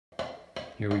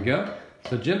Here we go.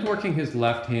 So Jim's working his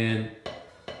left hand,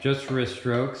 just wrist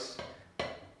strokes.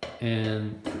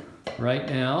 And right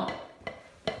now,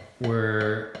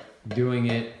 we're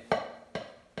doing it,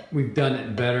 we've done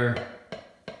it better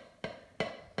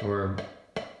or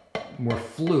more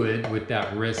fluid with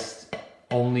that wrist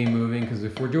only moving, because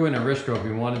if we're doing a wrist stroke,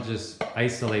 we want to just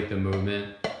isolate the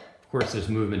movement. Of course, there's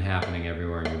movement happening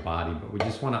everywhere in your body, but we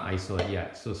just want to isolate,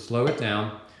 yeah. So slow it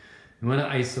down. We want to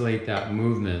isolate that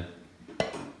movement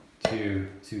to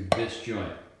this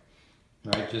joint,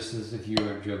 right? Just as if you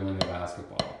were dribbling a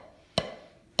basketball.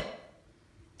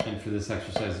 And for this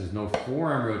exercise, there's no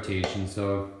forearm rotation,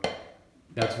 so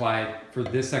that's why for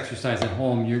this exercise at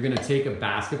home, you're gonna take a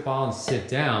basketball and sit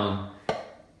down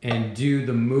and do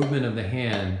the movement of the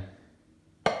hand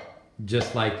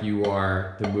just like you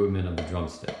are the movement of the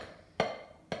drumstick.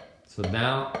 So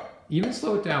now, even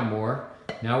slow it down more.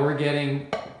 Now we're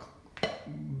getting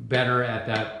better at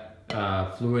that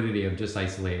fluidity of just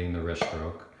isolating the wrist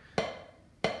stroke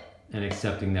and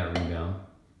accepting that rebound.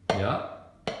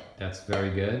 Yep. That's very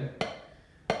good.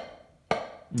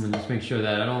 And just make sure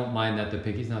that I don't mind that the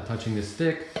pinky's not touching the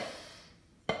stick.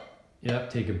 Yep,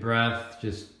 take a breath.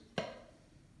 Just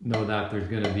know that there's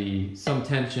gonna be some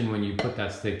tension when you put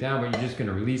that stick down, but you're just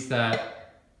gonna release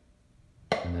that.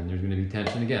 And then there's gonna be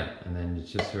tension again. And then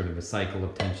it's just sort of a cycle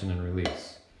of tension and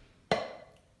release.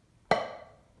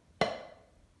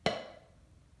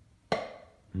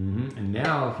 And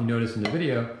now, if you notice in the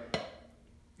video,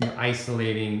 you're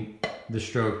isolating the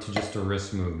stroke to just a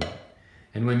wrist movement.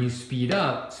 And when you speed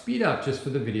up just for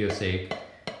the video's sake,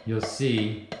 you'll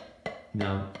see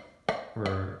now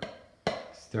we're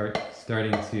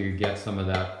starting to get some of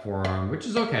that forearm, which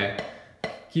is okay.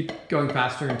 Keep going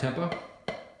faster in tempo.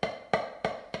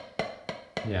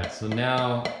 Yeah, so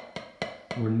now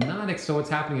we're not, so what's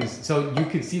happening is, so you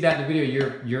could see that in the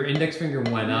video, your index finger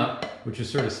went up, which is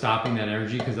sort of stopping that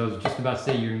energy, because I was just about to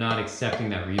say you're not accepting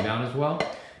that rebound as well.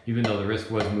 Even though the wrist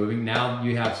was moving. Now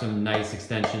you have some nice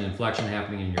extension and flexion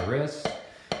happening in your wrist.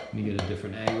 Let me get a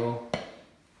different angle.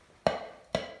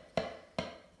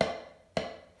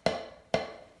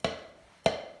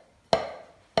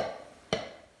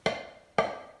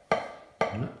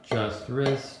 Just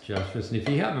wrist, just wrist. And if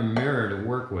you have a mirror to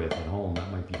work with at home,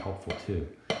 that might be helpful too.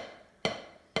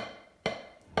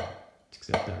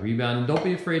 Accept that rebound, and don't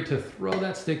be afraid to throw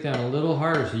that stick down a little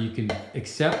harder so you can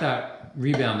accept that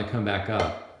rebound to come back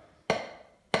up.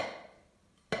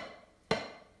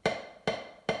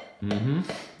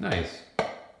 Nice.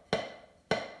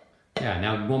 Yeah,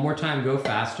 now one more time, go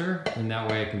faster, and that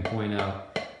way I can point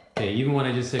out, okay, even when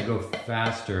I just said go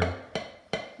faster,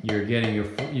 you're getting your,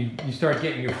 you start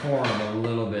getting your forearm a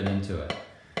little bit into it,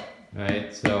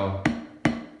 right? So,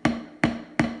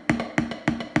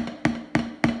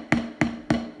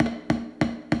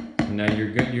 now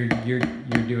you're good. You're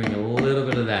doing a little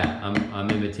bit of that. I'm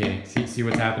imitating. See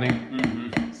what's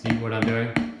happening? See what I'm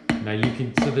doing? Now you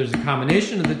can, so there's a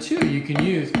combination of the two you can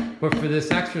use, but for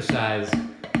this exercise,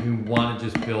 you want to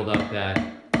just build up that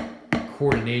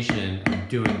coordination of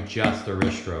doing just the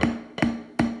wrist stroke.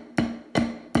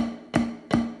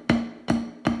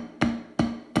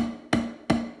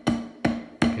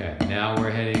 Okay, now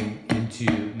we're heading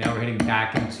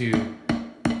back into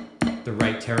the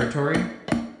right territory.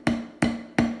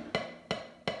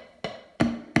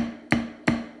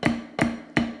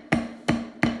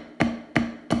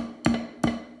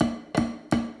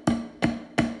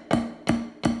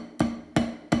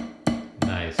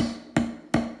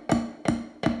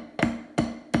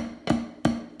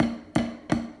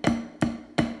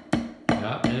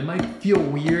 And it might feel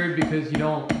weird because you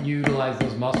don't utilize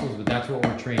those muscles, but that's what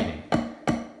we're training.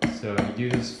 So you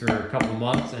do this for a couple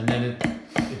months and then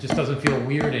it just doesn't feel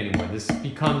weird anymore. This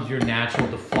becomes your natural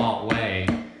default way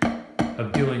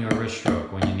of doing a wrist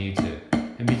stroke when you need to.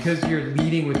 And because you're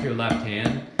leading with your left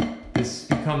hand, this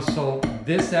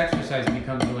exercise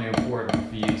becomes really important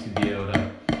for you to be able to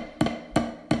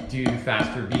do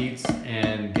faster beats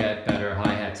and get better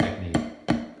hi-hat technique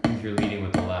because you're leading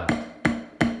with the left.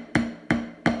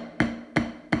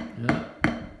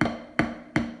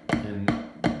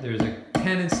 There's a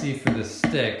tendency for the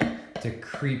stick to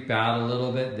creep out a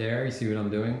little bit there. You see what I'm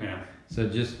doing? Yeah. So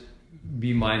just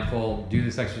be mindful, do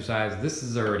this exercise. This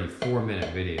is already a 4-minute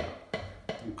video.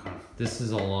 Okay. This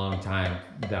is a long time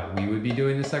that we would be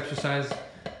doing this exercise.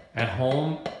 At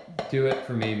home, do it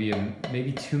for maybe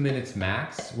 2 minutes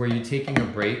max, where you're taking a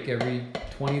break every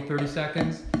 20, 30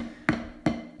 seconds.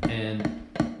 And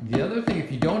the other thing,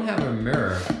 if you don't have a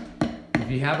mirror, if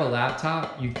you have a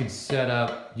laptop, you could set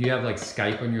up, you have like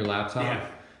Skype on your laptop. Yeah.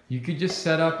 You could just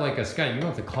set up like a Skype. You don't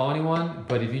have to call anyone,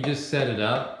 but if you just set it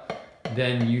up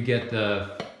then you get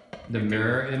the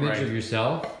mirror image of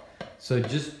yourself. So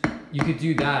just, you could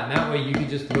do that, and that way you could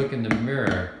just look in the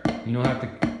mirror. You don't have to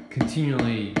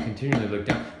continually look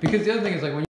down. Because the other thing is, like, when